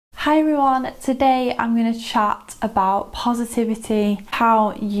Hi everyone, today I'm going to chat about positivity,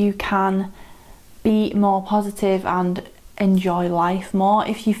 how you can be more positive and enjoy life more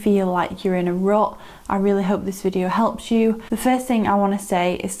if you feel like you're in a rut. I really hope this video helps you. The first thing I want to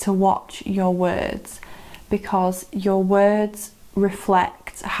say is to watch your words, because your words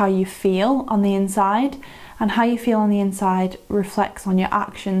reflect how you feel on the inside, and how you feel on the inside reflects on your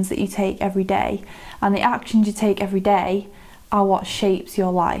actions that you take every day, and the actions you take every day are what shapes your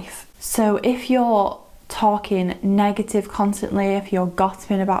life. So if you're talking negative constantly, if you're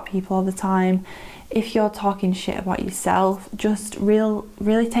gossiping about people all the time, if you're talking shit about yourself, just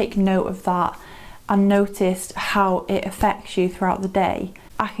really take note of that and notice how it affects you throughout the day.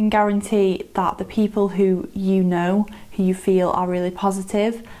 I can guarantee that the people who you know, who you feel are really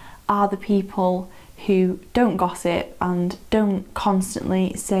positive, are the people who don't gossip and don't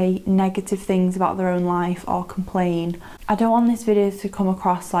constantly say negative things about their own life or complain. I don't want this video to come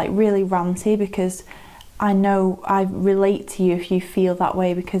across like really ranty, because I know I relate to you if you feel that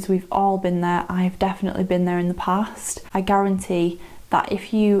way, because we've all been there. I've definitely been there in the past. I guarantee that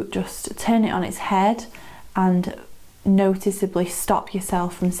if you just turn it on its head and noticeably stop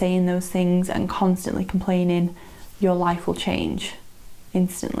yourself from saying those things and constantly complaining, your life will change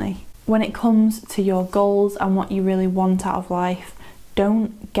instantly. When it comes to your goals and what you really want out of life,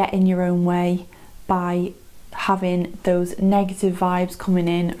 don't get in your own way by having those negative vibes coming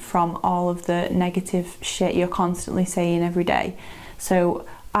in from all of the negative shit you're constantly saying every day. So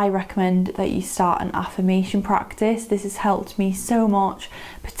I recommend that you start an affirmation practice. This has helped me so much,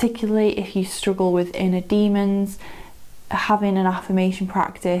 particularly if you struggle with inner demons. Having an affirmation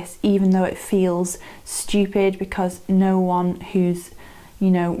practice, even though it feels stupid, because no one who's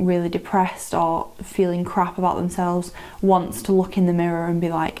really depressed or feeling crap about themselves wants to look in the mirror and be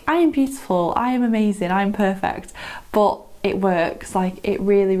like, I am beautiful, I am amazing, I am perfect. But it works, like it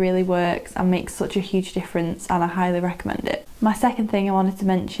really works, and makes such a huge difference, and I highly recommend it. My second thing I wanted to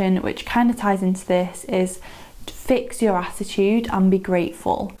mention, which kind of ties into this, is fix your attitude and be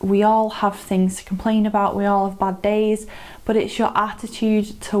grateful. We all have things to complain about, we all have bad days, but it's your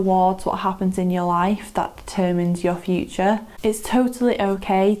attitude towards what happens in your life that determines your future. It's totally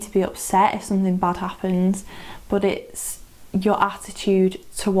okay to be upset if something bad happens, but it's your attitude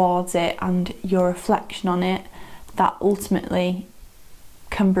towards it and your reflection on it that ultimately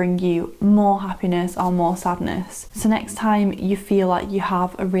can bring you more happiness or more sadness. So next time you feel like you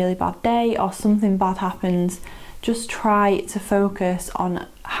have a really bad day or something bad happens, just try to focus on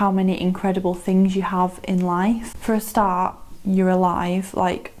how many incredible things you have in life. For a start, you're alive.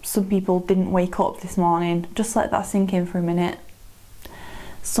 Like, some people didn't wake up this morning. Just let that sink in for a minute.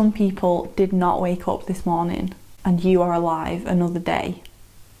 Some people did not wake up this morning, and you are alive another day.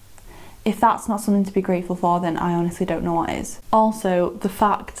 If that's not something to be grateful for, then I honestly don't know what is. Also, the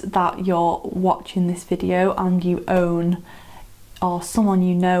fact that you're watching this video and you own, or someone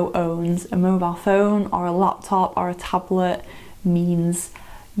you know owns, a mobile phone or a laptop or a tablet means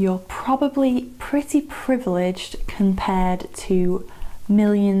you're probably pretty privileged compared to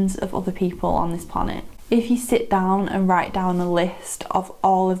millions of other people on this planet. If you sit down and write down a list of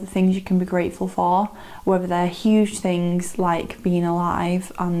all of the things you can be grateful for, whether they're huge things like being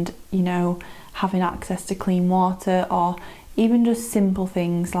alive and, having access to clean water, or even just simple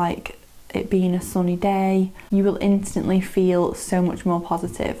things like it being a sunny day, you will instantly feel so much more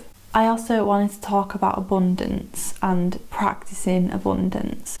positive. I also wanted to talk about abundance, and practicing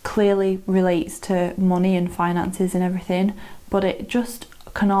abundance clearly relates to money and finances and everything, but it just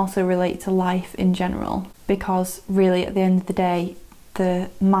can also relate to life in general, because really at the end of the day, the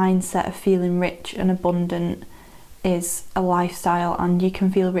mindset of feeling rich and abundant is a lifestyle, and you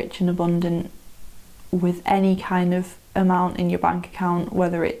can feel rich and abundant with any kind of amount in your bank account,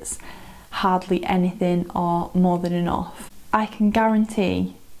 whether it's hardly anything or more than enough. I can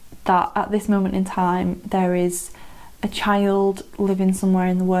guarantee that at this moment in time there is a child living somewhere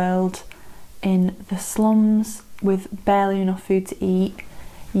in the world in the slums with barely enough food to eat,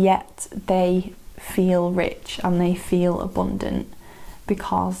 yet they feel rich and they feel abundant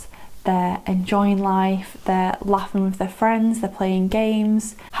because they're enjoying life, they're laughing with their friends, they're playing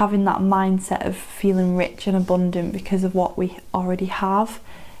games. Having that mindset of feeling rich and abundant because of what we already have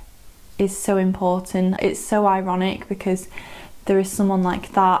is so important. It's so ironic, because there is someone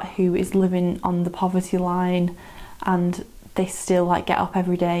like that who is living on the poverty line and they still get up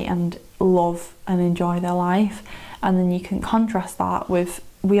every day and love and enjoy their life. And then you can contrast that with,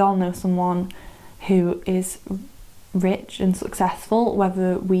 we all know someone who is rich and successful,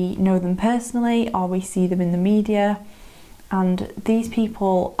 whether we know them personally or we see them in the media, and these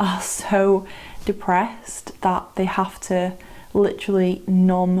people are so depressed that they have to literally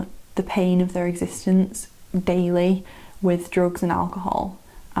numb the pain of their existence daily with drugs and alcohol.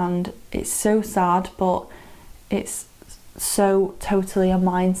 And it's so sad, but it's so totally a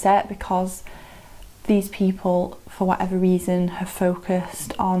mindset, because these people, for whatever reason, have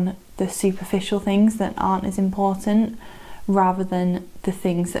focused on the superficial things that aren't as important, rather than the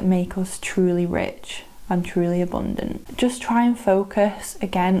things that make us truly rich and truly abundant. Just try and focus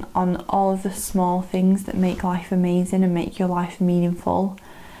again on all of the small things that make life amazing and make your life meaningful,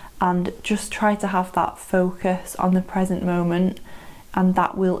 and just try to have that focus on the present moment, and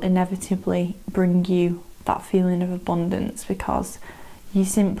that will inevitably bring you that feeling of abundance, because you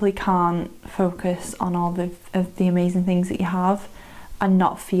simply can't focus on all of the amazing things that you have and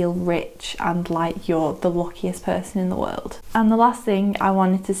not feel rich and like you're the luckiest person in the world. And the last thing I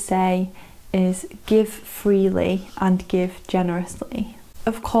wanted to say is give freely and give generously.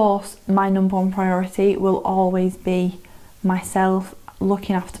 Of course, my number one priority will always be myself,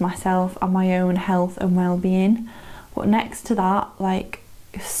 looking after myself and my own health and well-being. But next to that, like,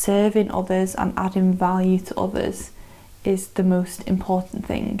 serving others and adding value to others is the most important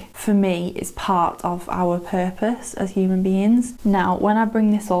thing. For me, it's part of our purpose as human beings. Now, when I bring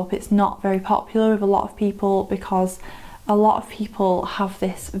this up, it's not very popular with a lot of people, because a lot of people have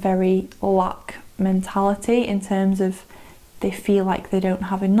this very lack mentality, in terms of they feel like they don't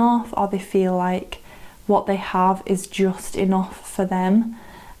have enough, or they feel like what they have is just enough for them,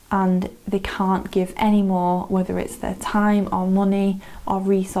 and they can't give any more, whether it's their time or money or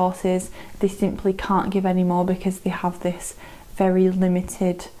resources. They simply can't give any more because they have this very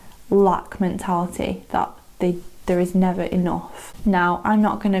limited lack mentality, that there is never enough. Now, I'm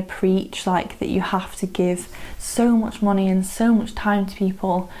not going to preach like that you have to give so much money and so much time to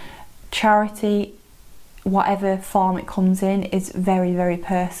people. Charity, whatever form it comes in, is very, very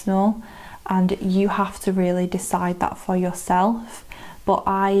personal, and you have to really decide that for yourself. But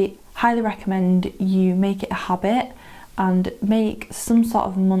I highly recommend you make it a habit and make some sort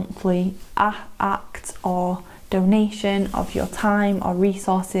of monthly act or donation of your time or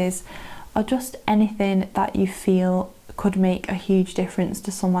resources, or just anything that you feel could make a huge difference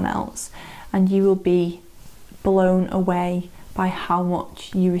to someone else, and you will be blown away by how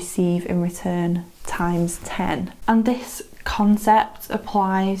much you receive in return times 10. And this concept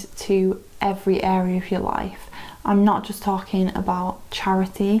applies to every area of your life. I'm not just talking about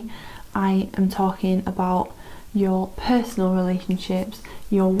charity, I am talking about your personal relationships,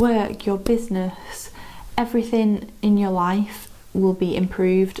 your work, your business. Everything in your life will be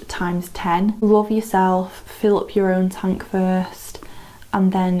improved times 10. Love yourself, fill up your own tank first,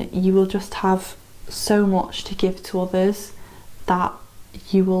 and then you will just have so much to give to others that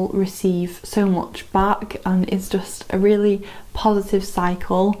you will receive so much back, and it's just a really positive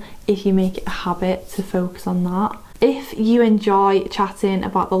cycle if you make it a habit to focus on that. If you enjoy chatting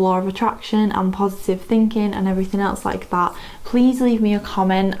about the law of attraction and positive thinking and everything else like that, please leave me a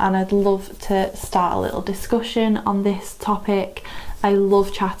comment, and I'd love to start a little discussion on this topic. I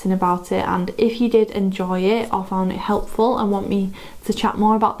love chatting about it, and if you did enjoy it or found it helpful and want me to chat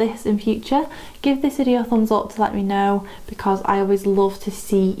more about this in future, give this video a thumbs up to let me know, because I always love to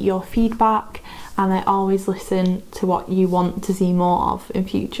see your feedback, and I always listen to what you want to see more of in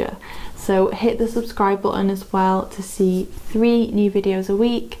future. So hit the subscribe button as well to see 3 new videos a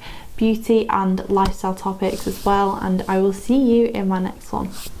week, beauty and lifestyle topics as well, and I will see you in my next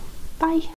one. Bye.